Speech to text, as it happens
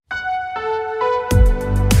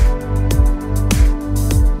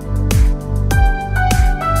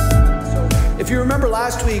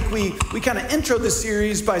last week, we kind of introed the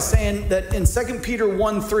series by saying that in 2 Peter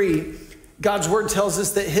 1:3, God's word tells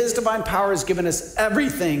us that his divine power has given us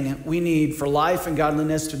everything we need for life and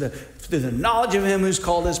godliness through the knowledge of him who's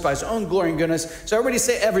called us by his own glory and goodness. So everybody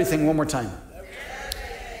say everything one more time.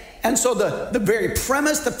 And so the very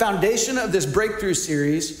premise, the foundation of this breakthrough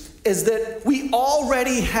series is that we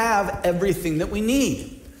already have everything that we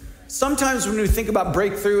need. Sometimes when we think about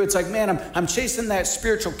breakthrough, it's like, man, I'm chasing that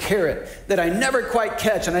spiritual carrot that I never quite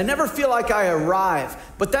catch, and I never feel like I arrive.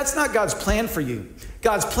 But that's not God's plan for you.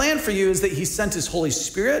 God's plan for you is that he sent his Holy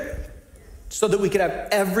Spirit so that we could have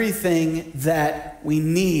everything that we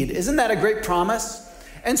need. Isn't that a great promise?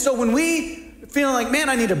 And so when we feel like, man,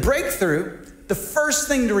 I need a breakthrough, the first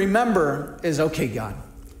thing to remember is, okay, God,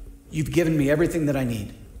 you've given me everything that I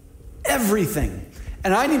need. Everything.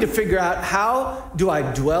 And I need to figure out, how do I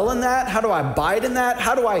dwell in that? How do I abide in that?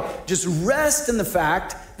 How do I just rest in the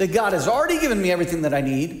fact that God has already given me everything that I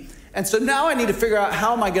need? And so now I need to figure out,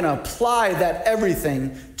 how am I going to apply that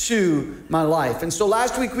everything to my life? And so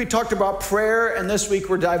last week we talked about prayer, and this week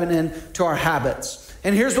we're diving into our habits.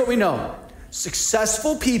 And here's what we know.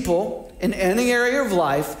 Successful people in any area of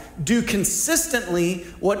life do consistently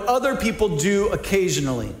what other people do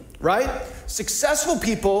occasionally, right? Successful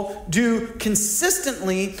people do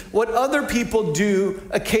consistently what other people do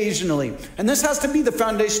occasionally. And this has to be the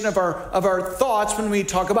foundation of our thoughts when we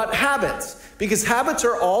talk about habits. Because habits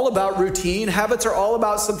are all about routine. Habits are all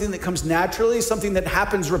about something that comes naturally, something that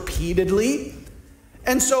happens repeatedly.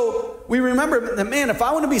 And so we remember that, man, if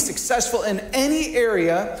I want to be successful in any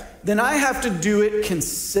area, then I have to do it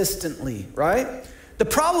consistently, right? The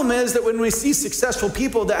problem is that when we see successful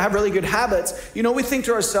people that have really good habits, we think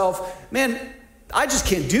to ourselves, man, I just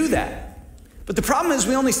can't do that. But the problem is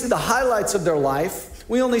we only see the highlights of their life.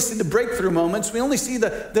 We only see the breakthrough moments. We only see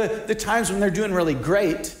the times when they're doing really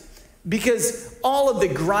great, because all of the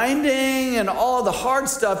grinding and all of the hard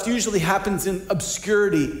stuff usually happens in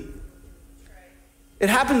obscurity. It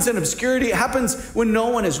happens in obscurity. It happens when no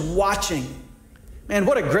one is watching. Man,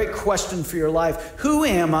 what a great question for your life. Who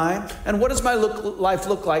am I, and what does my life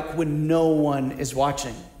look like when no one is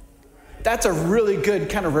watching? That's a really good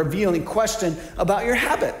kind of revealing question about your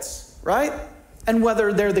habits, right? And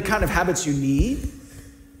whether they're the kind of habits you need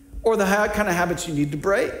or the kind of habits you need to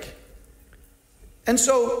break. And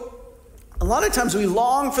so a lot of times we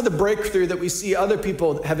long for the breakthrough that we see other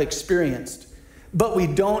people have experienced, but we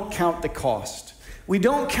don't count the cost. We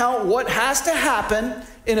don't count what has to happen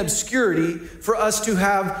in obscurity for us to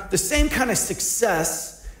have the same kind of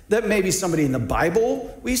success that maybe somebody in the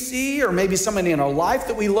Bible we see, or maybe somebody in our life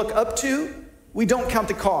that we look up to. We don't count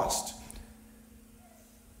the cost.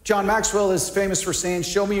 John Maxwell is famous for saying,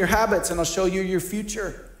 show me your habits and I'll show you your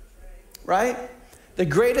future, right? The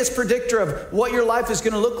greatest predictor of what your life is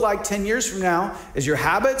going to look like 10 years from now is your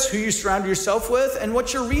habits, who you surround yourself with, and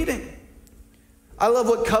what you're reading. I love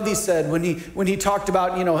what Covey said when he talked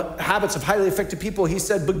about, habits of highly effective people. He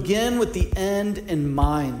said, begin with the end in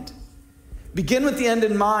mind. Begin with the end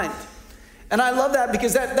in mind. And I love that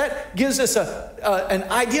because that gives us an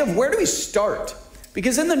idea of where do we start.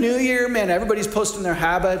 Because in the new year, man, everybody's posting their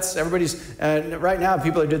habits. Right now,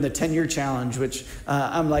 people are doing the 10-year challenge, which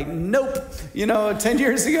I'm like, nope. 10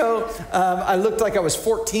 years ago, I looked like I was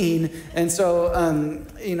 14. And so,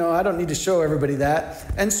 I don't need to show everybody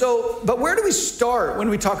that. And so, but where do we start when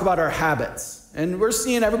we talk about our habits? And we're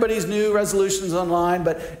seeing everybody's new resolutions online,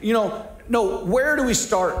 but, no, where do we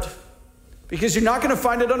start? Because you're not going to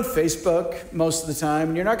find it on Facebook most of the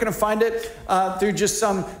time. You're not going to find it through just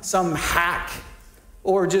some hack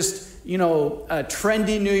or just, a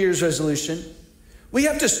trendy New Year's resolution. We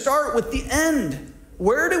have to start with the end.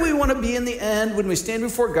 Where do we want to be in the end when we stand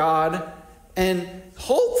before God? And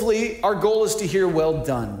hopefully our goal is to hear, well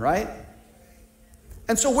done, right?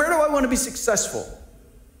 And so where do I want to be successful?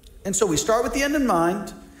 And so we start with the end in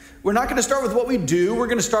mind. We're not going to start with what we do. We're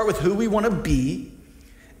going to start with who we want to be.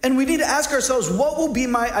 And we need to ask ourselves, what will be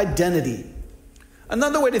my identity?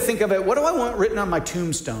 Another way to think of it, what do I want written on my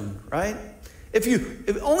tombstone, right? If you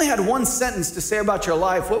only had one sentence to say about your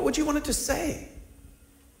life, what would you want it to say?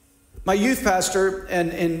 My youth pastor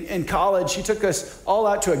in college, he took us all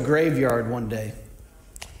out to a graveyard one day.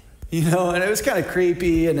 And it was kind of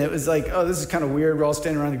creepy, and it was like, oh, this is kind of weird. We're all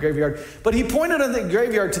standing around the graveyard. But he pointed on the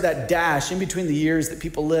graveyard to that dash in between the years that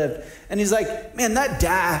people lived. And he's like, man, that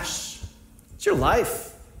dash, it's your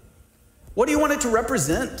life. What do you want it to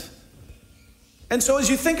represent? And so as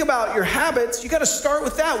you think about your habits, you got to start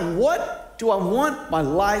with that. What do I want my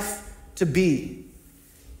life to be?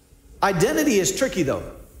 Identity is tricky,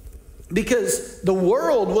 though, because the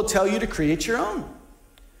world will tell you to create your own.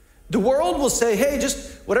 The world will say, hey,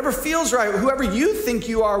 just whatever feels right, whoever you think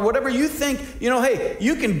you are, whatever you think, hey,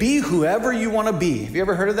 you can be whoever you want to be. Have you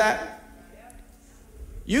ever heard of that?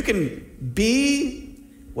 You can be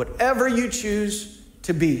whatever you choose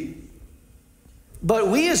to be. But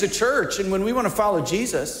we as a church, and when we want to follow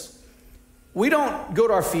Jesus, we don't go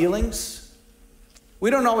to our feelings.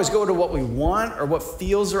 We don't always go to what we want or what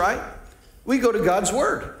feels right. We go to God's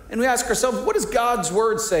word. And we ask ourselves, what does God's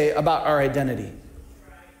word say about our identity?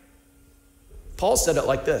 Paul said it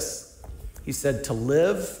like this. He said, to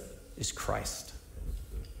live is Christ.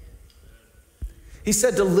 He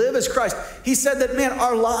said to live is Christ. He said that, man,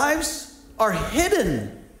 our lives are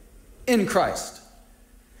hidden in Christ.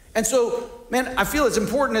 And so, man, I feel it's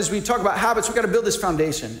important as we talk about habits, we've got to build this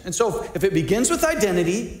foundation. And so if it begins with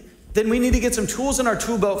identity, then we need to get some tools in our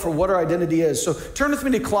tool belt for what our identity is. So turn with me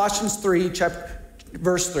to Colossians 3,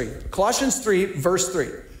 verse 3. Colossians 3, verse 3.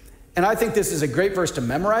 And I think this is a great verse to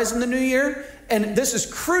memorize in the new year. And this is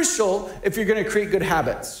crucial if you're going to create good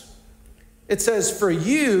habits. It says, for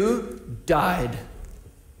you died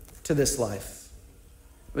to this life.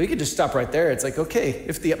 We could just stop right there. It's like, okay,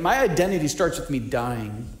 if my identity starts with me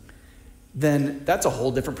dying, then that's a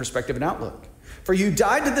whole different perspective and outlook. For you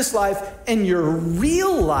died to this life, and your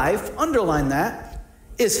real life, underline that,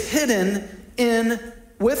 is hidden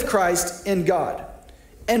with Christ in God.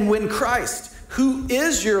 And when Christ, who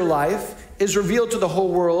is your life, is revealed to the whole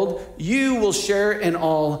world, you will share in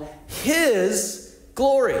all his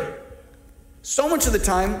glory. So much of the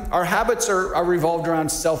time, our habits are revolved around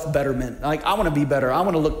self-betterment. Like, I want to be better. I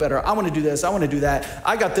want to look better. I want to do this. I want to do that.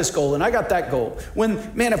 I got this goal and I got that goal.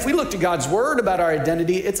 When, man, if we look to God's word about our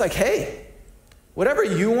identity, it's like, hey, whatever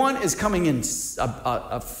you want is coming in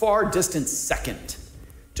a far distant second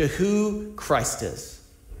to who Christ is.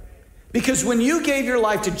 Because when you gave your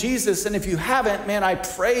life to Jesus, and if you haven't, man, I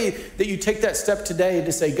pray that you take that step today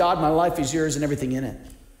to say, God, my life is yours and everything in it.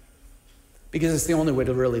 Because it's the only way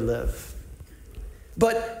to really live.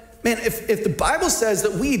 But, man, if the Bible says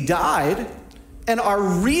that we died and our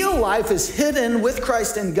real life is hidden with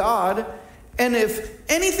Christ in God, and if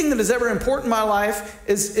anything that is ever important in my life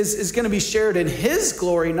is going to be shared in his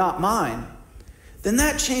glory, not mine, then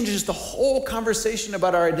that changes the whole conversation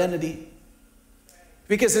about our identity.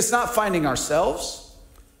 Because it's not finding ourselves,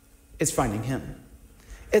 it's finding him.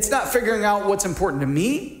 It's not figuring out what's important to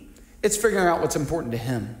me, it's figuring out what's important to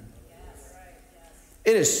him.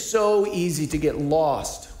 It is so easy to get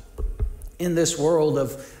lost in this world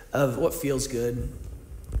of what feels good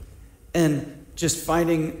and just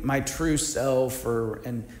finding my true self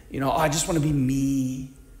I just want to be me.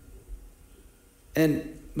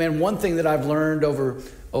 And man, one thing that I've learned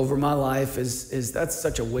over my life is that's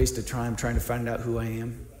such a waste of time trying to find out who I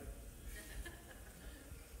am.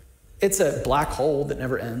 It's a black hole that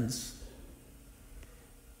never ends.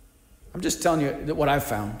 I'm just telling you what I've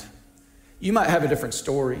found. You might have a different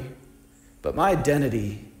story, but my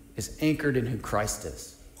identity is anchored in who Christ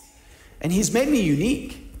is. And he's made me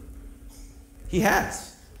unique. He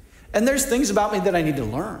has. And there's things about me that I need to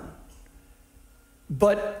learn.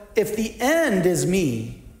 But if the end is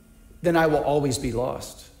me, then I will always be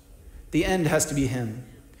lost. The end has to be him.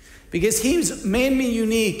 Because he's made me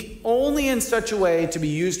unique only in such a way to be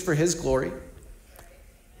used for his glory.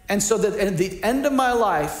 And so that at the end of my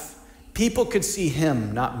life, people could see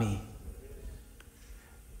him, not me.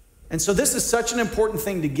 And so this is such an important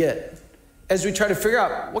thing to get as we try to figure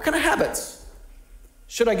out what kind of habits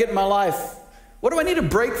should I get in my life? What do I need to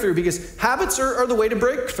break through? Because habits are the way to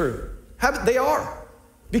break through. They are.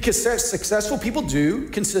 Because successful people do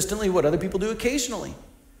consistently what other people do occasionally.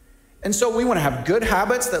 And so we want to have good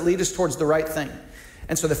habits that lead us towards the right thing.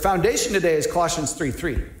 And so the foundation today is Colossians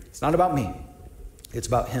 3:3. It's not about me. It's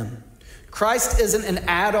about him. Christ isn't an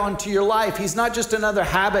add-on to your life. He's not just another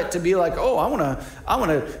habit to be like, oh, I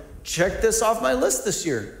want to check this off my list this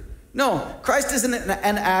year. No, Christ isn't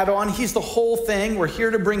an add-on. He's the whole thing. We're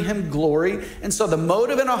here to bring him glory. And so the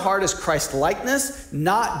motive in our heart is Christ-likeness,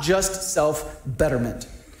 not just self-betterment.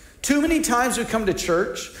 Too many times we come to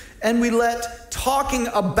church and we let talking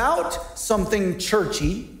about something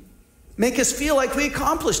churchy make us feel like we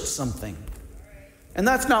accomplished something. And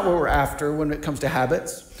that's not what we're after when it comes to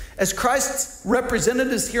habits. As Christ's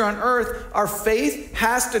representatives here on earth, our faith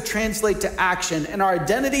has to translate to action, and our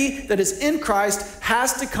identity that is in Christ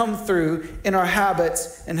has to come through in our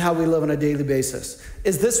habits and how we live on a daily basis.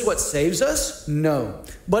 Is this what saves us? No.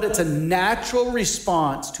 But it's a natural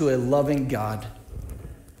response to a loving God.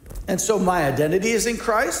 And so my identity is in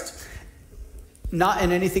Christ, not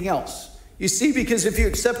in anything else. You see, because if you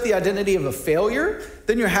accept the identity of a failure,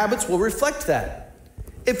 then your habits will reflect that.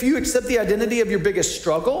 If you accept the identity of your biggest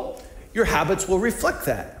struggle, your habits will reflect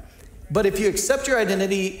that. But if you accept your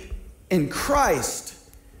identity in Christ,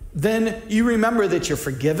 then you remember that you're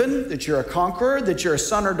forgiven, that you're a conqueror, that you're a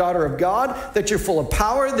son or daughter of God, that you're full of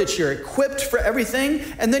power, that you're equipped for everything,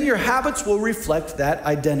 and then your habits will reflect that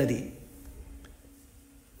identity.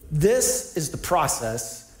 This is the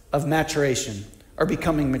process of maturation, or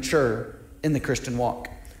becoming mature in the Christian walk.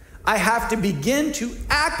 I have to begin to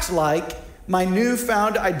act like my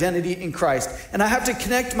newfound identity in Christ. And I have to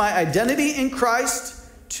connect my identity in Christ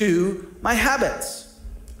to my habits.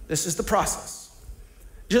 This is the process.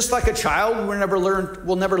 Just like a child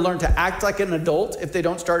will never learn to act like an adult if they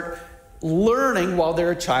don't start learning while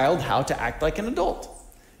they're a child how to act like an adult.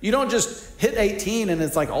 You don't just hit 18 and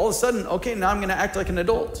it's like all of a sudden, okay, now I'm going to act like an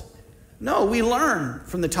adult. No, we learn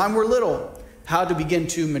from the time we're little how to begin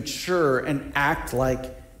to mature and act like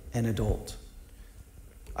an adult.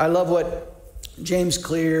 I love what James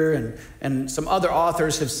Clear and some other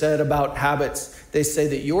authors have said about habits. They say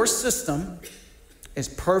that your system is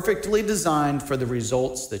perfectly designed for the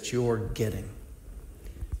results that you're getting.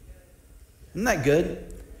 Isn't that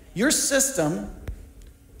good? Your system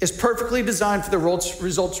is perfectly designed for the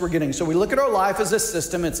results we're getting. So we look at our life as a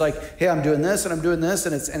system. It's like, hey, I'm doing this and I'm doing this,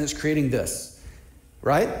 and it's creating this,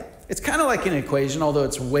 right? It's kind of like an equation, although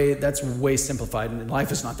that's way simplified, and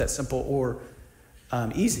life is not that simple or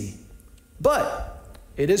easy. But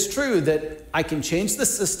it is true that I can change the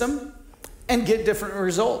system and get different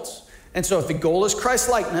results. And so if the goal is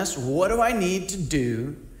Christ-likeness, what do I need to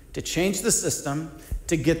do to change the system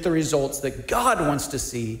to get the results that God wants to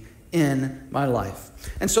see in my life?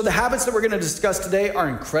 And so the habits that we're going to discuss today are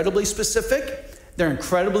incredibly specific. They're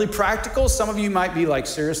incredibly practical. Some of you might be like,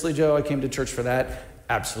 seriously, Joe, I came to church for that.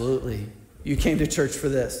 Absolutely. You came to church for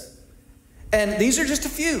this. And these are just a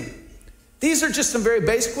few. These are just some very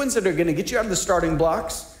basic ones that are going to get you out of the starting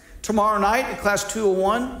blocks. Tomorrow night at Class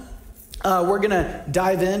 201, we're going to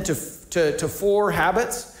dive into 4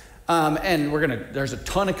 habits. And there's a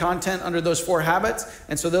ton of content under those 4 habits.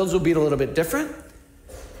 And so those will be a little bit different.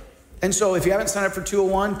 And so if you haven't signed up for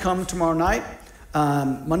 201, come tomorrow night,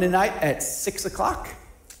 Monday night at 6 o'clock.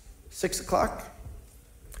 6 o'clock.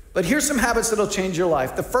 But here's some habits that'll change your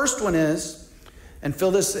life. The first one is, and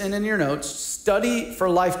fill this in your notes, study for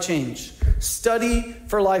life change. Study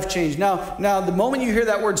for life change. Now, the moment you hear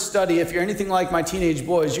that word study, if you're anything like my teenage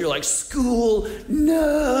boys, you're like, school,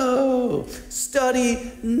 no.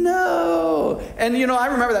 Study, no. And I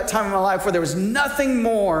remember that time in my life where there was nothing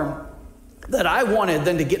more that I wanted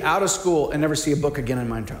than to get out of school and never see a book again in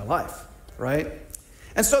my entire life, right?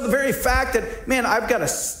 And so the very fact that, man, I've got to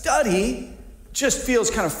study just feels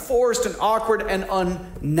kind of forced and awkward and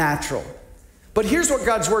unnatural. But here's what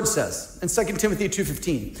God's word says in 2 Timothy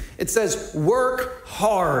 2:15. It says, work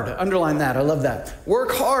hard. Underline that. I love that.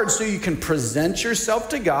 Work hard so you can present yourself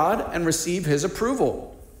to God and receive his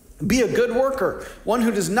approval. Be a good worker, one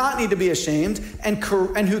who does not need to be ashamed and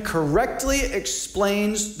who correctly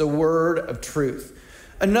explains the word of truth.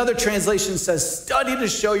 Another translation says, study to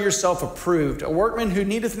show yourself approved, a workman who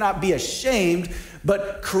needeth not be ashamed,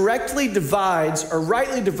 but correctly divides or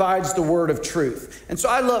rightly divides the word of truth. And so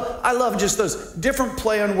I love just those different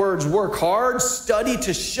play on words. Work hard, study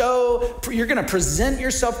to show. You're going to present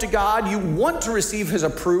yourself to God. You want to receive his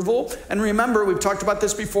approval. And remember, we've talked about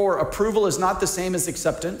this before. Approval is not the same as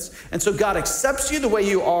acceptance. And so God accepts you the way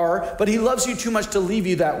you are, but he loves you too much to leave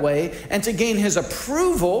you that way. And to gain his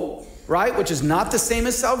approval, right, which is not the same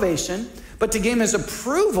as salvation, but to gain his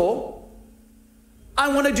approval,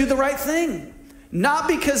 I want to do the right thing. Not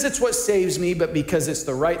because it's what saves me, but because it's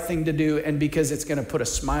the right thing to do and because it's going to put a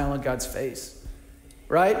smile on God's face,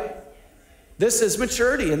 right? This is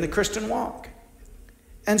maturity in the Christian walk.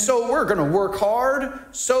 And so we're going to work hard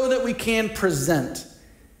so that we can present.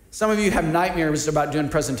 Some of you have nightmares about doing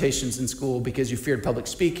presentations in school because you feared public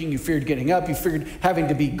speaking, you feared getting up, you feared having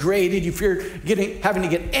to be graded, you feared having to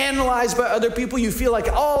get analyzed by other people. You feel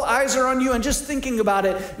like all eyes are on you, and just thinking about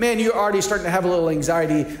it, man, you're already starting to have a little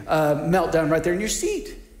anxiety meltdown right there in your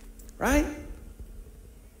seat, right?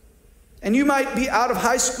 And you might be out of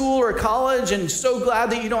high school or college and so glad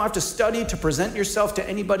that you don't have to study to present yourself to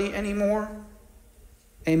anybody anymore.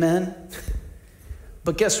 Amen?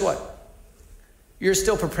 But guess what? You're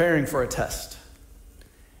still preparing for a test.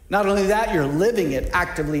 Not only that, you're living it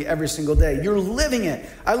actively every single day. You're living it.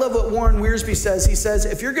 I love what Warren Wiersbe says. He says,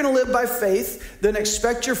 if you're going to live by faith, then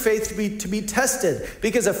expect your faith to be tested,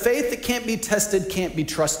 because a faith that can't be tested can't be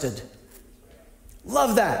trusted.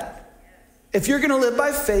 Love that. If you're going to live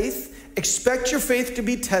by faith, expect your faith to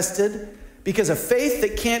be tested, because a faith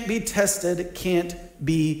that can't be tested can't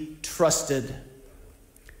be trusted.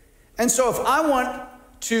 And so if I want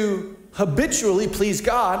to habitually please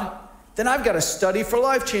God, then I've got to study for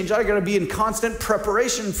life change. I've got to be in constant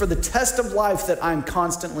preparation for the test of life that I'm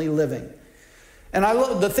constantly living. And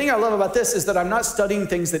the thing I love about this is that I'm not studying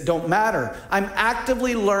things that don't matter. I'm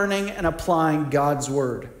actively learning and applying God's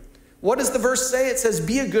word. What does the verse say? It says,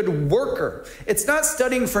 be a good worker. It's not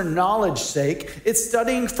studying for knowledge's sake. It's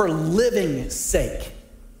studying for living's sake.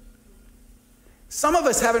 Some of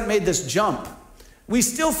us haven't made this jump. We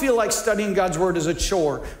still feel like studying God's word is a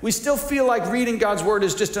chore. We still feel like reading God's word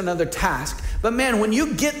is just another task. But man, when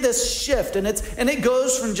you get this shift and it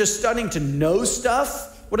goes from just studying to know stuff,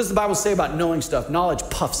 what does the Bible say about knowing stuff? Knowledge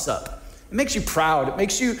puffs up. It makes you proud. It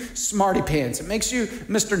makes you smarty pants. It makes you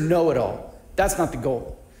Mr. Know-it-all. That's not the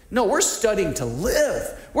goal. No, we're studying to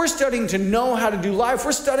live. We're studying to know how to do life.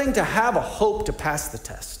 We're studying to have a hope to pass the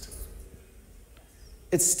test.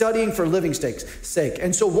 It's studying for living's sake.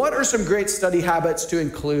 And so what are some great study habits to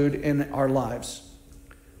include in our lives?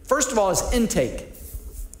 First of all is intake.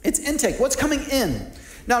 It's intake. What's coming in?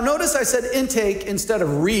 Now notice I said intake instead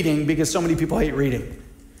of reading because so many people hate reading.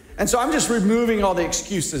 And so I'm just removing all the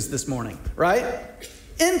excuses this morning, right?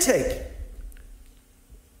 Intake.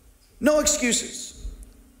 No excuses.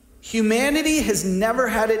 Humanity has never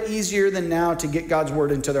had it easier than now to get God's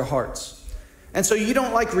word into their hearts. And so you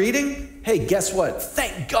don't like reading? Hey, guess what?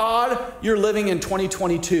 Thank God you're living in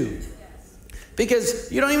 2022.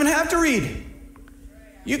 Because you don't even have to read.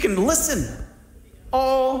 You can listen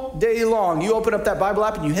all day long. You open up that Bible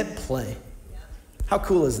app and you hit play. How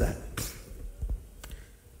cool is that?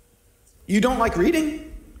 You don't like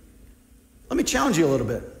reading? Let me challenge you a little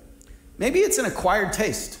bit. Maybe it's an acquired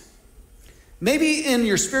taste. Maybe in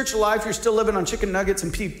your spiritual life, you're still living on chicken nuggets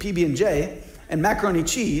and PB&J and macaroni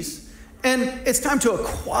cheese. And it's time to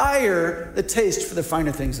acquire the taste for the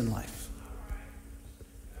finer things in life.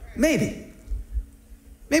 Maybe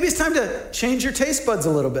it's time to change your taste buds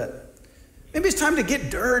a little bit. Maybe it's time to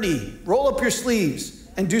get dirty, roll up your sleeves,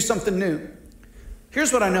 and do something new.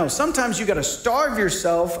 Here's what I know. Sometimes you got to starve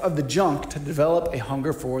yourself of the junk to develop a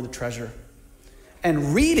hunger for the treasure.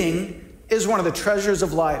 And reading is one of the treasures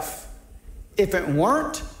of life. If it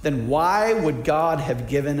weren't, then why would God have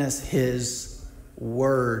given us his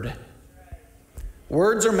word?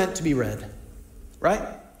 Words are meant to be read, right?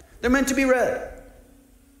 They're meant to be read.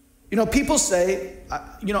 You know, people say,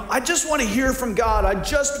 I just want to hear from God. I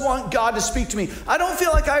just want God to speak to me. I don't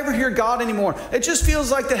feel like I ever hear God anymore. It just feels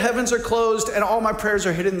like the heavens are closed and all my prayers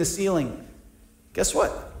are hitting the ceiling. Guess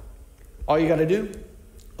what? All you got to do,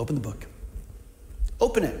 open the book.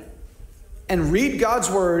 Open it and read God's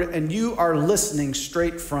word, and you are listening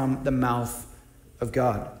straight from the mouth of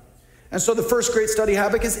God. And so the first great study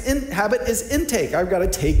habit is intake. I've got to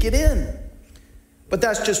take it in. But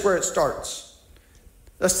that's just where it starts.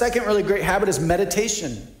 The second really great habit is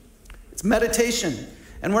meditation. It's meditation.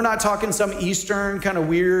 And we're not talking some Eastern kind of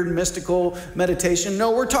weird mystical meditation.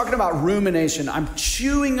 No, we're talking about rumination. I'm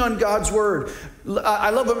chewing on God's word.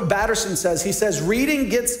 I love what Batterson says. He says, reading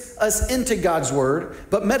gets us into God's word,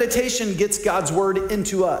 but meditation gets God's word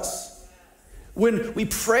into us. When we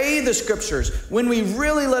pray the scriptures, when we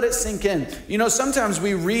really let it sink in. You know, sometimes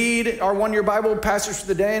we read our one-year Bible passage for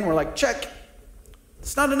the day and we're like, check.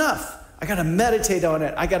 It's not enough. I got to meditate on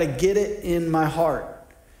it. I got to get it in my heart.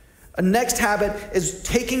 A next habit is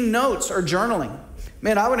taking notes or journaling.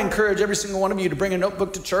 Man, I would encourage every single one of you to bring a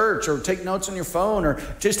notebook to church or take notes on your phone or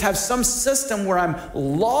just have some system where I'm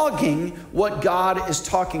logging what God is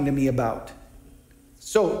talking to me about.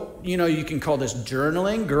 So, you can call this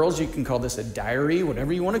journaling. Girls, you can call this a diary,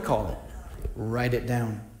 whatever you want to call it. Write it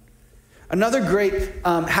down. Another great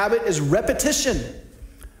habit is repetition.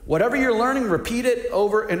 Whatever you're learning, repeat it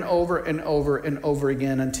over and over and over and over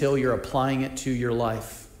again until you're applying it to your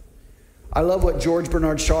life. I love what George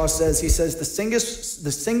Bernard Shaw says. He says,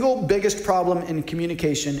 the single biggest problem in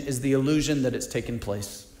communication is the illusion that it's taken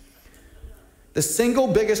place. The single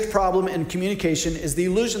biggest problem in communication is the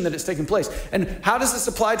illusion that it's taken place. And how does this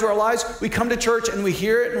apply to our lives? We come to church and we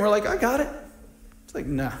hear it and we're like, I got it. It's like,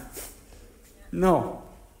 no,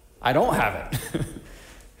 I don't have it.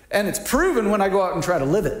 And it's proven when I go out and try to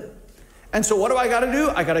live it. And so what do I got to do?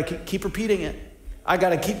 I got to keep repeating it. I got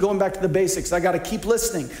to keep going back to the basics. I got to keep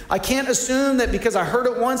listening. I can't assume that because I heard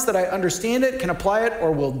it once that I understand it, can apply it,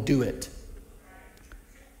 or will do it.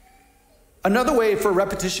 Another way for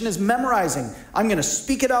repetition is memorizing. I'm going to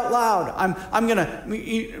speak it out loud. I'm going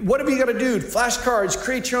to, whatever you got to do, flashcards,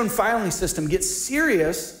 create your own filing system. Get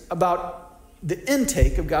serious about the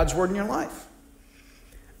intake of God's word in your life.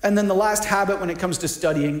 And then the last habit when it comes to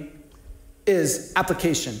studying is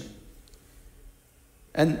application.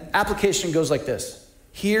 And application goes like this.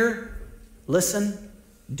 Hear, listen,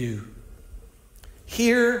 do.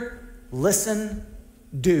 Hear, listen,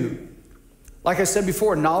 do. Like I said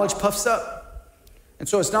before, knowledge puffs up. And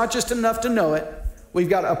so it's not just enough to know it, we've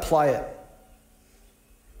got to apply it.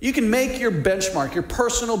 You can make your benchmark, your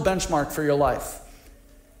personal benchmark for your life.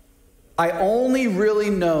 I only really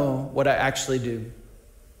know what I actually do.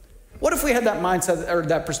 What if we had that mindset or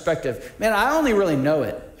that perspective? Man, I only really know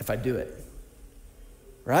it if I do it.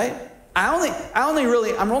 Right? I'm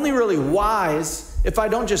only really wise if I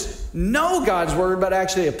don't just know God's word, but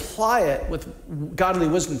actually apply it with godly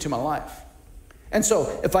wisdom to my life. And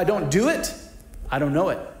so if I don't do it, I don't know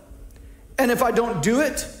it. And if I don't do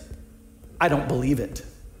it, I don't believe it.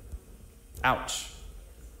 Ouch.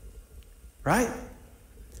 Right?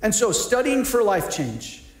 And so studying for life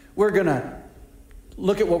change, we're going to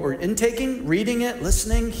look at what we're intaking, reading it,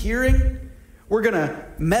 listening, hearing. We're going to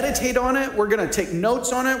meditate on it. We're going to take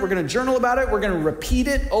notes on it. We're going to journal about it. We're going to repeat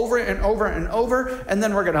it over and over and over. And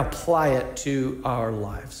then we're going to apply it to our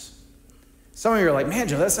lives. Some of you are like, man,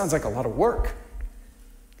 Joe, that sounds like a lot of work.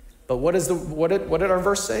 But what did our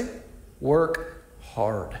verse say? Work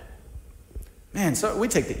hard. Man, so we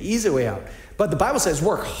take the easy way out. But the Bible says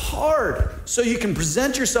work hard so you can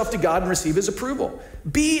present yourself to God and receive his approval.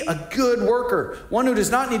 Be a good worker, one who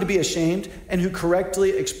does not need to be ashamed and who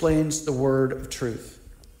correctly explains the word of truth.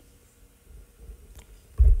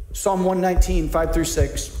 Psalm 119,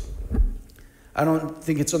 5-6. I don't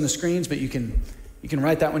think it's on the screens, but you can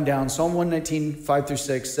write that one down. Psalm 119,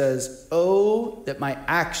 5-6 says, "Oh, that my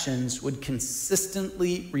actions would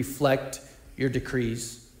consistently reflect your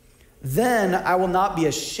decrees. Then I will not be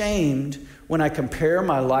ashamed when I compare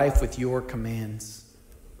my life with your commands."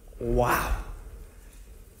 Wow.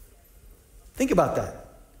 Think about that.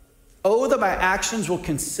 Oh, that my actions will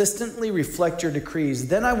consistently reflect your decrees.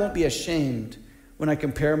 Then I won't be ashamed when I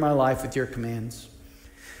compare my life with your commands.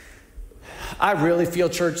 I really feel,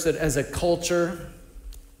 church, that as a culture,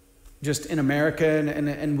 just in America,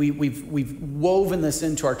 and we've woven this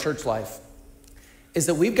into our church life, is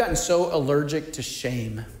that we've gotten so allergic to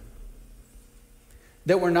shame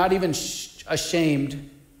that we're not even ashamed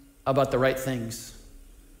about the right things.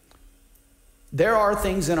 There are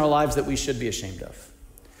things in our lives that we should be ashamed of.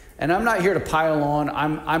 And I'm not here to pile on.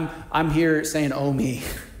 I'm here saying, oh, me,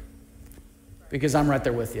 because I'm right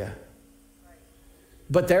there with you.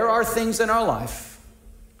 But there are things in our life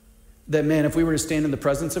that, man, if we were to stand in the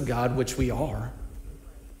presence of God, which we are,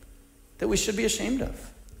 that we should be ashamed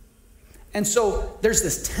of. And so there's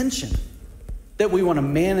this tension that we want to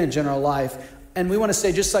manage in our life. And we want to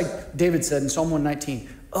say, just like David said in Psalm 119,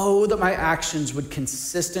 oh, that my actions would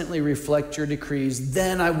consistently reflect your decrees.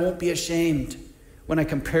 Then I won't be ashamed when I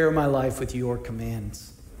compare my life with your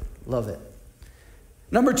commands. Love it.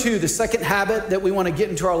 Number 2, the second habit that we want to get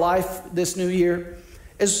into our life this new year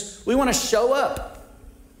is we want to show up.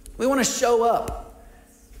 We want to show up.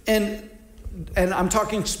 And I'm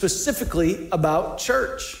talking specifically about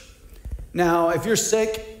church. Now, if you're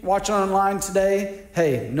sick, watching online today,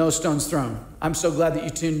 hey, no stones thrown. I'm so glad that you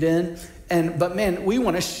tuned in. But man, we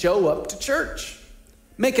want to show up to church.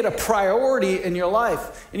 Make it a priority in your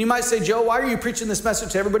life. And you might say, Joe, why are you preaching this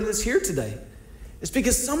message to everybody that's here today? It's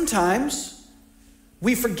because sometimes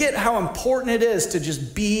we forget how important it is to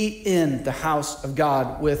just be in the house of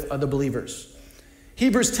God with other believers.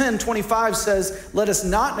 Hebrews 10:25 says, let us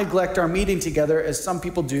not neglect our meeting together as some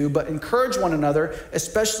people do, but encourage one another,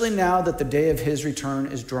 especially now that the day of his return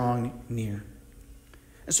is drawing near.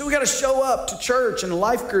 And so we got to show up to church and a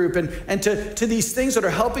life group and to these things that are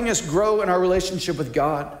helping us grow in our relationship with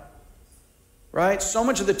God. Right? So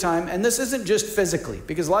much of the time, and this isn't just physically,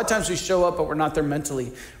 because a lot of times we show up, but we're not there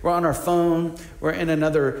mentally. We're on our phone. We're in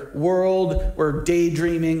another world. We're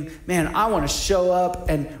daydreaming. Man, I want to show up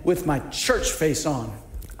and with my church face on.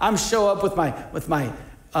 I'm show up with my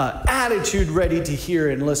attitude ready to hear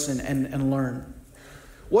and listen and learn.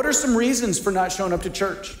 What are some reasons for not showing up to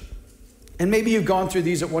church? And maybe you've gone through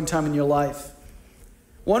these at one time in your life.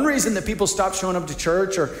 One reason that people stop showing up to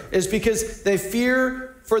church is because they fear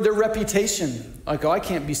for their reputation. Like, oh, I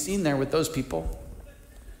can't be seen there with those people,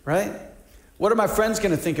 right? What are my friends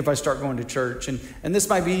going to think if I start going to church? And this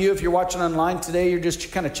might be you if you're watching online today. You're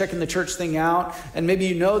just kind of checking the church thing out. And maybe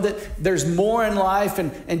you know that there's more in life.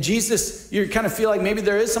 And Jesus, you kind of feel like maybe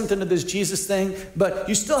there is something to this Jesus thing. But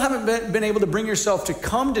you still haven't been able to bring yourself to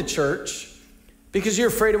come to church because you're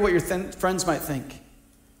afraid of what your friends might think.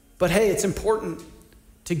 But hey, it's important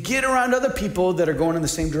to get around other people that are going in the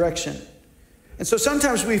same direction. And so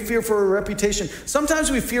sometimes we fear for a reputation. Sometimes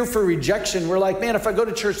we fear for rejection. We're like, man, if I go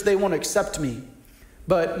to church, they won't accept me.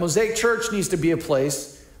 But Mosaic Church needs to be a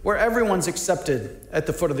place where everyone's accepted at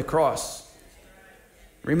the foot of the cross.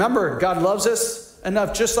 Remember, God loves us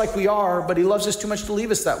enough just like we are, but he loves us too much to leave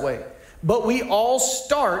us that way. But we all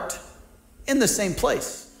start in the same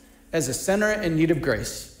place as a sinner in need of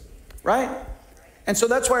grace, right? And so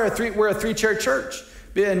that's why we're a three-chair church.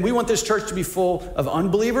 And we want this church to be full of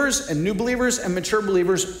unbelievers and new believers and mature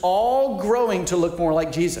believers, all growing to look more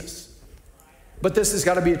like Jesus. But this has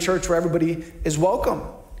got to be a church where everybody is welcome.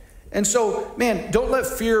 And so, man, don't let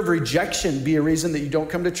fear of rejection be a reason that you don't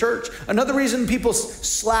come to church. Another reason people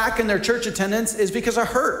slack in their church attendance is because of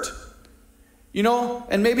hurt. You know,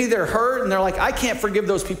 and maybe they're hurt and they're like, I can't forgive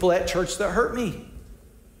those people at church that hurt me.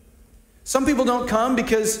 Some people don't come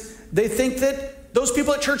because they think that those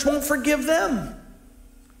people at church won't forgive them.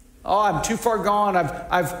 Oh, I'm too far gone.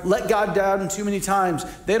 I've let God down too many times.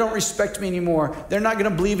 They don't respect me anymore. They're not going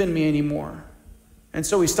to believe in me anymore. And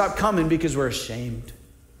so we stop coming because we're ashamed.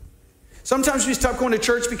 Sometimes we stop going to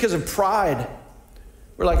church because of pride.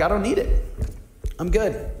 We're like, I don't need it. I'm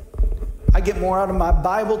good. I get more out of my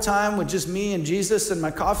Bible time with just me and Jesus and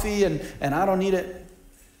my coffee, and I don't need it.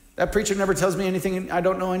 That preacher never tells me anything I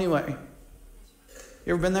don't know anyway.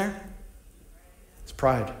 You ever been there? It's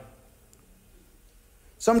pride.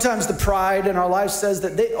 Sometimes the pride in our life says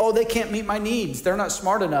that they can't meet my needs. They're not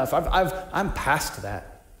smart enough. I'm past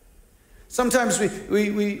that. Sometimes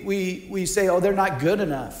we say, oh, they're not good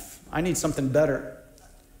enough. I need something better.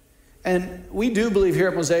 And we do believe here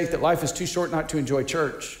at Mosaic that life is too short not to enjoy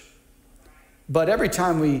church. But every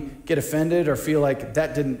time we get offended or feel like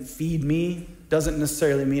that didn't feed me, doesn't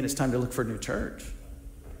necessarily mean it's time to look for a new church.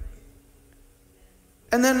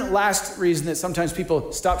 And then last reason that sometimes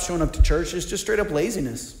people stop showing up to church is just straight up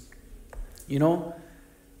laziness. You know,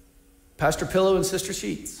 Pastor Pillow and Sister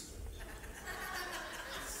Sheets.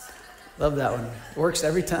 Love that one. Works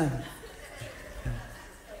every time.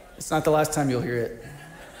 It's not the last time you'll hear it.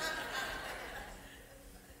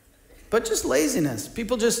 But just laziness.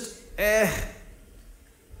 People just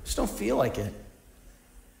don't feel like it.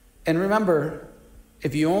 And remember,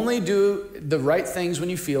 if you only do the right things when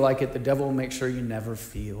you feel like it, the devil will make sure you never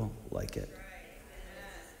feel like it.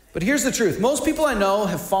 But here's the truth. Most people I know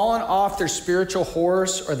have fallen off their spiritual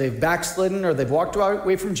horse, or they've backslidden, or they've walked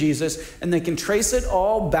away from Jesus, and they can trace it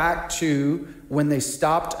all back to when they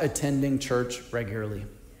stopped attending church regularly.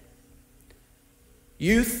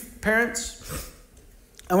 Youth, parents,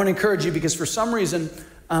 I want to encourage you because for some reason,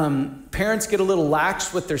 parents get a little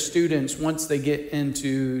lax with their students once they get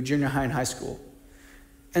into junior high and high school.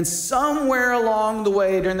 And somewhere along the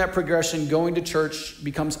way during that progression, going to church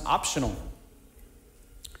becomes optional.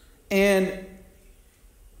 And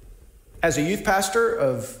as a youth pastor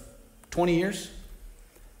of 20 years,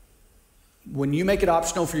 when you make it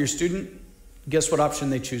optional for your student, guess what option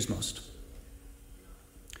they choose most?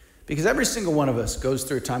 Because every single one of us goes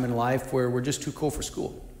through a time in life where we're just too cool for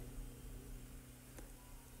school.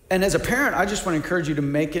 And as a parent, I just want to encourage you to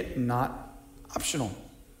make it not optional.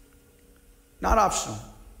 Not optional.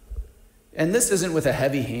 And this isn't with a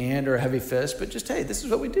heavy hand or a heavy fist, but just, hey, this is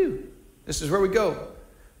what we do. This is where we go.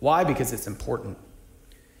 Why? Because it's important.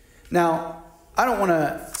 Now, I don't want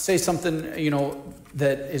to say something,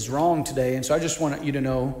 that is wrong today. And so I just want you to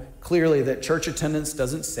know clearly that church attendance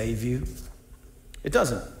doesn't save you. It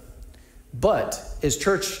doesn't. But is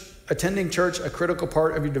attending church a critical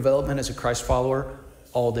part of your development as a Christ follower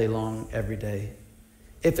all day long, every day?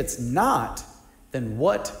 If it's not, then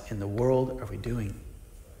what in the world are we doing?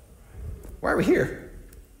 Why are we here?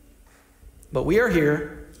 But we are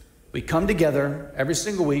here. We come together every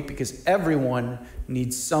single week because everyone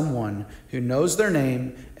needs someone who knows their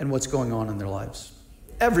name and what's going on in their lives.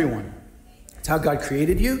 Everyone. It's how God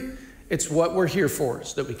created you. It's what we're here for,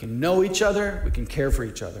 so that we can know each other, we can care for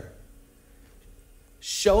each other.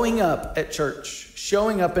 Showing up at church,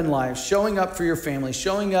 showing up in life, showing up for your family,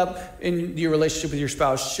 showing up in your relationship with your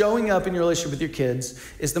spouse, showing up in your relationship with your kids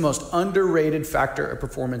is the most underrated factor of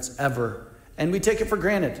performance ever. And we take it for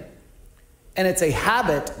granted. And it's a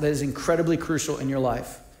habit that is incredibly crucial in your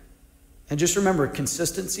life. And just remember,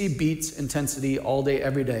 consistency beats intensity all day,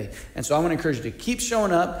 every day. And so I want to encourage you to keep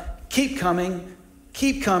showing up, keep coming,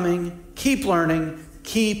 keep learning,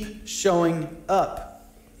 keep showing up.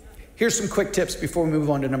 Here's some quick tips before we move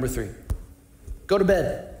on to number 3. Go to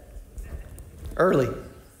bed early.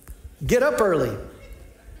 Get up early.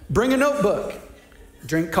 Bring a notebook.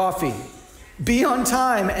 Drink coffee. Be on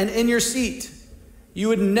time and in your seat. You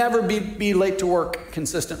would never be late to work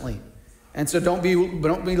consistently. And so don't be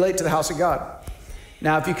late to the house of God.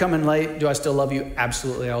 Now, if you come in late, do I still love you?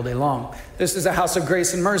 Absolutely, all day long. This is a house of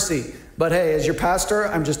grace and mercy. But hey, as your pastor,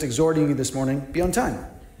 I'm just exhorting you this morning, be on time.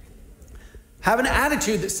 Have an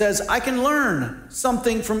attitude that says, I can learn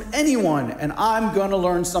something from anyone, and I'm going to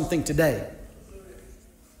learn something today.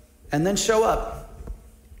 And then show up.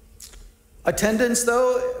 Attendance,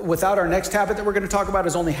 though, without our next habit that we're going to talk about,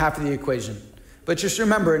 is only half of the equation. But just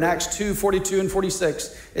remember, in Acts 2:42 and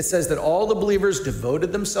 46, it says that all the believers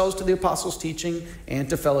devoted themselves to the apostles' teaching and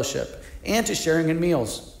to fellowship and to sharing in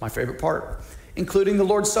meals, my favorite part, including the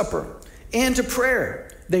Lord's Supper, and to prayer.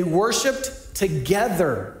 They worshiped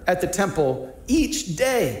together at the temple each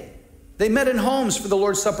day. They met in homes for the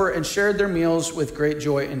Lord's Supper and shared their meals with great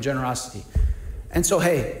joy and generosity. And so,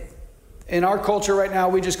 hey, in our culture right now,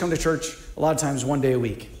 we just come to church a lot of times one day a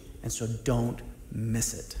week. And so don't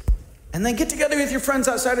miss it. And then get together with your friends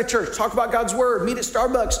outside of church. Talk about God's word. Meet at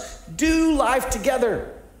Starbucks. Do life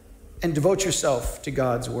together. And devote yourself to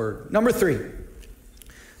God's word. Number 3.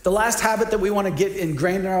 The last habit that we want to get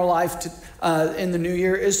ingrained in our life in the new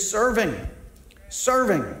year is serving.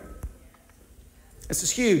 Serving. This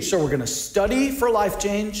is huge. So we're going to study for life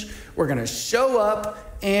change. We're going to show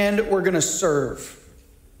up. And we're going to serve.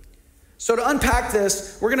 So to unpack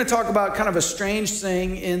this, we're going to talk about kind of a strange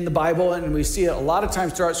thing in the Bible, and we see it a lot of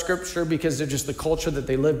times throughout Scripture because they're just the culture that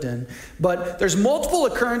they lived in. But there's multiple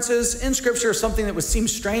occurrences in Scripture of something that would seem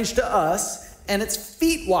strange to us, and it's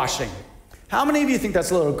feet washing. How many of you think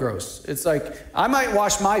that's a little gross? It's like, I might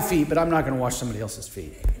wash my feet, but I'm not going to wash somebody else's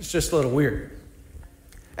feet. It's just a little weird.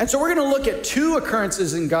 And so we're going to look at 2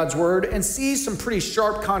 occurrences in God's Word and see some pretty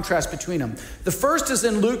sharp contrast between them. The first is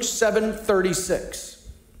in Luke 7:36.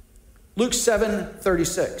 Luke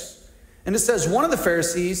 7:36. And it says, one of the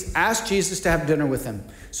Pharisees asked Jesus to have dinner with him.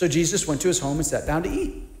 So Jesus went to his home and sat down to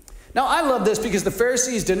eat. Now, I love this because the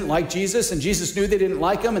Pharisees didn't like Jesus, and Jesus knew they didn't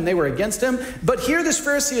like him, and they were against him. But here this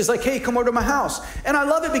Pharisee is like, hey, come over to my house. And I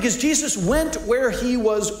love it because Jesus went where he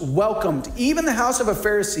was welcomed, even the house of a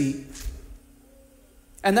Pharisee.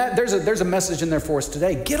 And there's a message in there for us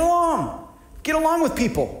today. Get along. Get along with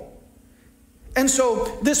people. And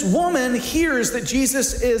so this woman hears that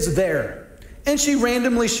Jesus is there, and she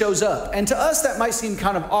randomly shows up. And to us, that might seem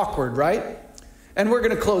kind of awkward, right? And we're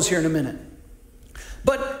going to close here in a minute.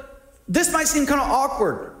 But this might seem kind of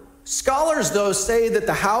awkward. Scholars, though, say that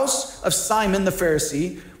the house of Simon the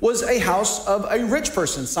Pharisee was a house of a rich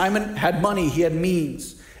person. Simon had money, he had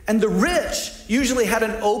means. And the rich usually had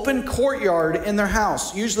an open courtyard in their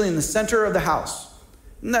house, usually in the center of the house.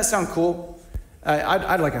 Doesn't that sound cool?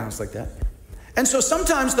 I'd like a house like that. And so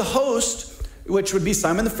sometimes the host, which would be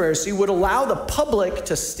Simon the Pharisee, would allow the public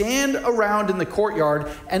to stand around in the courtyard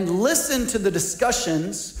and listen to the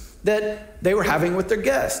discussions that they were having with their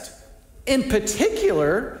guest. In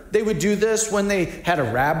particular, they would do this when they had a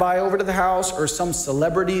rabbi over to the house or some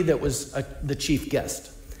celebrity that was the chief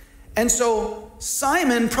guest. And so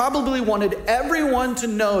Simon probably wanted everyone to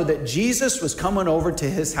know that Jesus was coming over to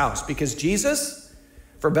his house, because Jesus,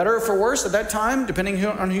 for better or for worse at that time, depending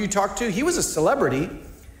on who you talk to, he was a celebrity.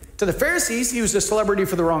 To the Pharisees, he was a celebrity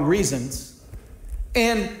for the wrong reasons.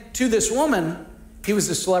 And to this woman, he was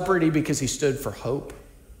a celebrity because he stood for hope.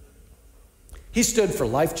 He stood for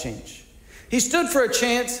life change. He stood for a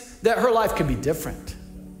chance that her life could be different.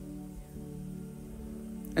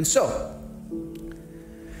 And so,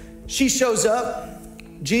 she shows up.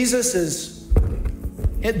 Jesus is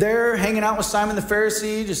there hanging out with Simon the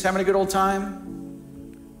Pharisee, just having a good old time.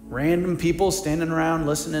 Random people standing around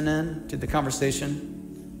listening in to the conversation.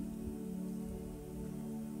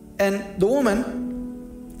 And the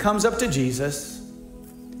woman comes up to Jesus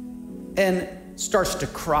and starts to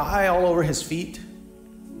cry all over his feet,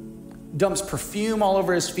 dumps perfume all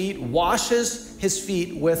over his feet, washes his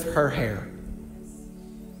feet with her hair.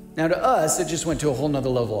 Now to us, it just went to a whole nother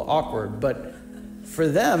level of awkward, but for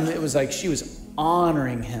them, it was like she was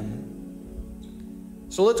honoring him.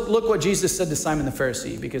 So let's look what Jesus said to Simon the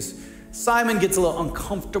Pharisee, because Simon gets a little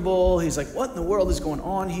uncomfortable. He's like, what in the world is going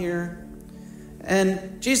on here?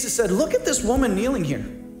 And Jesus said, look at this woman kneeling here.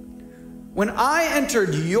 When I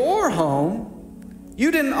entered your home,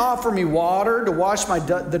 you didn't offer me water to wash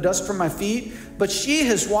the dust from my feet, but she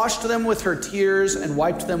has washed them with her tears and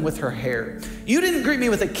wiped them with her hair. You didn't greet me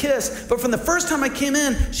with a kiss, but from the first time I came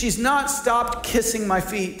in, she's not stopped kissing my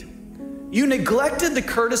feet. You neglected the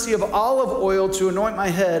courtesy of olive oil to anoint my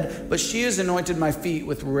head, but she has anointed my feet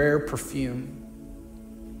with rare perfume.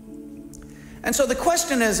 And so the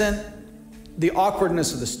question isn't the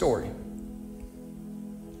awkwardness of the story.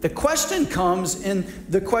 The question comes in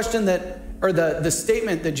the question the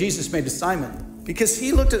statement that Jesus made to Simon. Because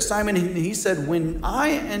he looked at Simon and he said, when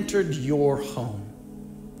I entered your home.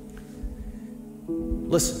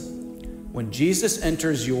 Listen, when Jesus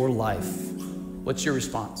enters your life, what's your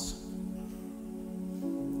response?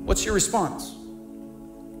 What's your response?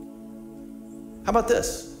 How about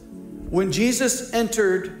this? When Jesus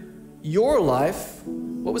entered your life,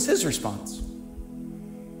 what was his response?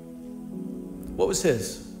 What was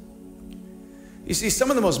his? You see, some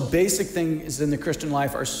of the most basic things in the Christian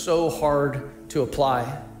life are so hard to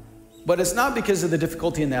apply, but it's not because of the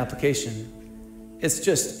difficulty in the application. It's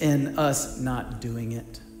just in us not doing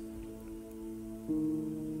it.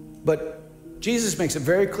 But Jesus makes it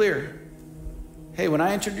very clear. Hey, when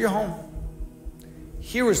I entered your home,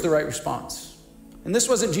 here was the right response. And this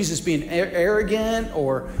wasn't Jesus being arrogant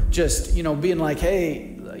or just, being like,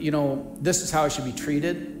 hey, this is how I should be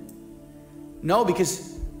treated. No,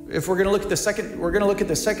 because if we're going to look at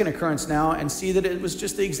the second occurrence now and see that it was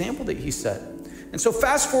just the example that he set. And so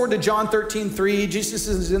fast forward to John 13:3. Jesus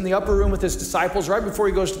is in the upper room with his disciples right before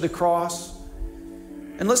he goes to the cross.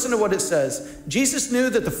 And listen to what it says. Jesus knew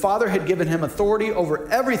that the Father had given him authority over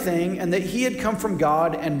everything and that he had come from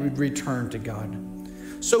God and would return to God.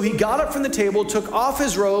 So he got up from the table, took off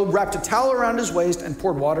his robe, wrapped a towel around his waist, and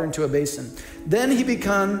poured water into a basin. Then he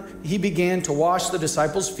began to wash the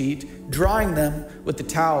disciples' feet, drying them with the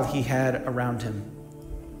towel he had around him.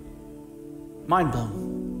 Mind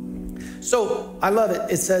blown. So I love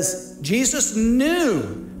it. It says, Jesus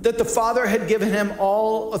knew that the Father had given him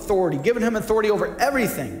all authority, given him authority over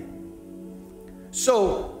everything.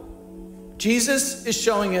 So Jesus is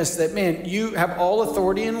showing us that, man, you have all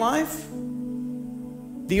authority in life.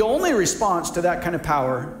 The only response to that kind of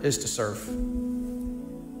power is to serve.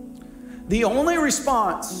 The only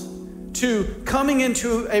response to coming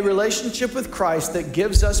into a relationship with Christ that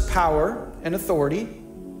gives us power and authority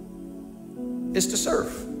is to serve.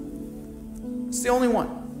 It's the only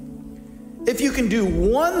one. If you can do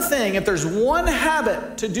one thing, if there's one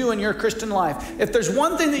habit to do in your Christian life, if there's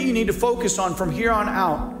one thing that you need to focus on from here on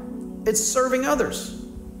out, it's serving others.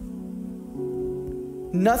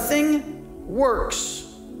 Nothing works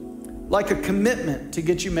like a commitment to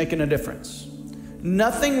get you making a difference.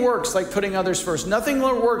 Nothing works like putting others first. Nothing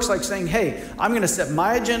works like saying, hey, I'm going to set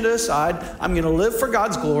my agenda aside. I'm going to live for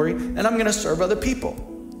God's glory, and I'm going to serve other people.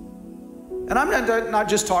 And I'm not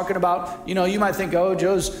just talking about, you might think, oh,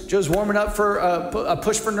 Joe's warming up for a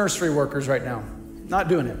push for nursery workers right now. Not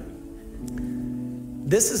doing it.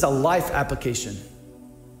 This is a life application.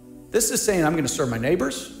 This is saying I'm going to serve my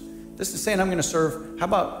neighbors. This is saying I'm going to serve, how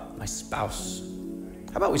about my spouse?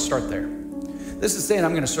 How about we start there? This is saying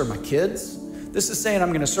I'm going to serve my kids. This is saying I'm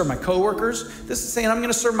going to serve my coworkers. This is saying I'm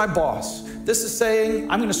going to serve my boss. This is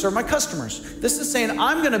saying I'm going to serve my customers. This is saying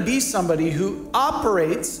I'm going to be somebody who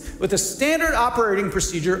operates with a standard operating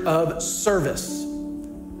procedure of service.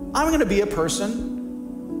 I'm going to be a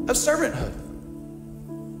person of servanthood.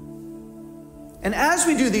 And as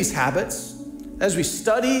we do these habits, as we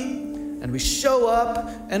study and we show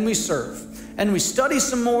up and we serve, and we study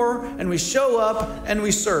some more, and we show up, and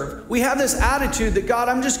we serve. We have this attitude that, God,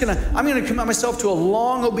 I'm going to commit myself to a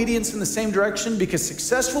long obedience in the same direction, because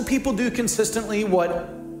successful people do consistently what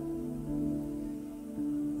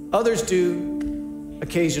others do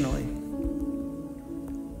occasionally.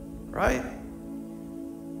 Right?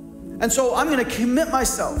 And so I'm going to commit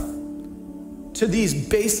myself to these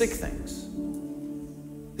basic things.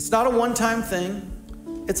 It's not a one-time thing.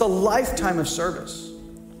 It's a lifetime of service.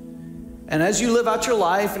 And as you live out your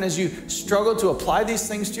life and as you struggle to apply these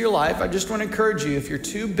things to your life, I just want to encourage you, if you're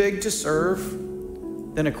too big to serve,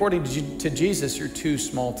 then according to Jesus, you're too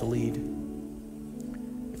small to lead.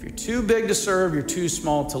 If you're too big to serve, you're too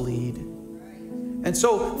small to lead. And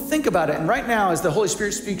so think about it. And right now, as the Holy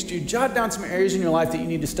Spirit speaks to you, jot down some areas in your life that you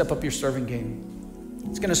need to step up your serving game.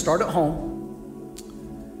 It's going to start at home.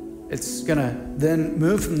 It's going to then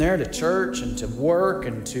move from there to church and to work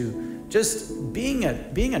and to just being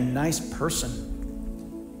a nice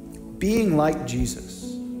person, being like Jesus.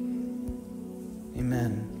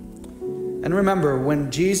 Amen. And remember,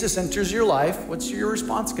 when Jesus enters your life, what's your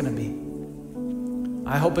response going to be?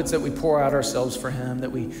 I hope it's that we pour out ourselves for him,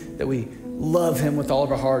 that we love him with all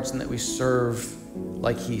of our hearts, and that we serve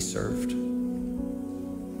like he served.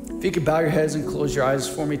 If you could bow your heads and close your eyes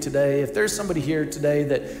for me today. If there's somebody here today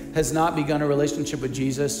that has not begun a relationship with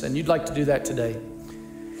Jesus and you'd like to do that today,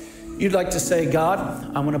 you'd like to say,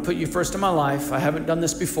 God, I want to put you first in my life. I haven't done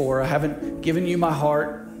this before. I haven't given you my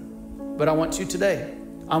heart, but I want you today.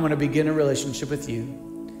 I'm going to begin a relationship with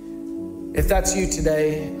you. If that's you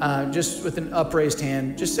today, just with an upraised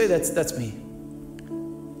hand, just say that's me.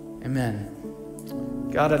 Amen.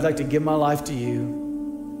 God, I'd like to give my life to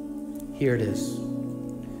you. Here it is.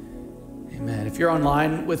 Amen. If you're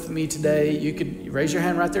online with me today, you could raise your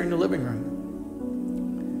hand right there in the living room.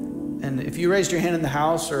 And if you raised your hand in the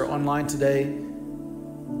house or online today,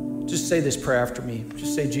 just say this prayer after me.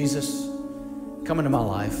 Just say, Jesus, come into my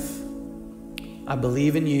life. I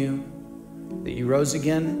believe in you, that you rose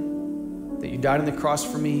again, that you died on the cross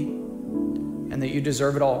for me, and that you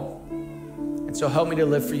deserve it all. And so help me to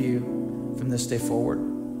live for you from this day forward.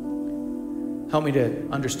 Help me to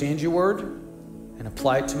understand your word and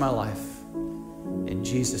apply it to my life. In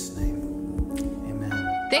Jesus' name, amen.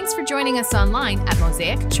 Thanks for joining us online at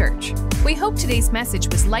Mosaic Church. We hope today's message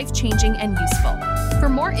was life-changing and useful. For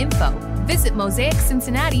more info, visit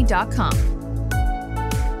mosaiccincinnati.com.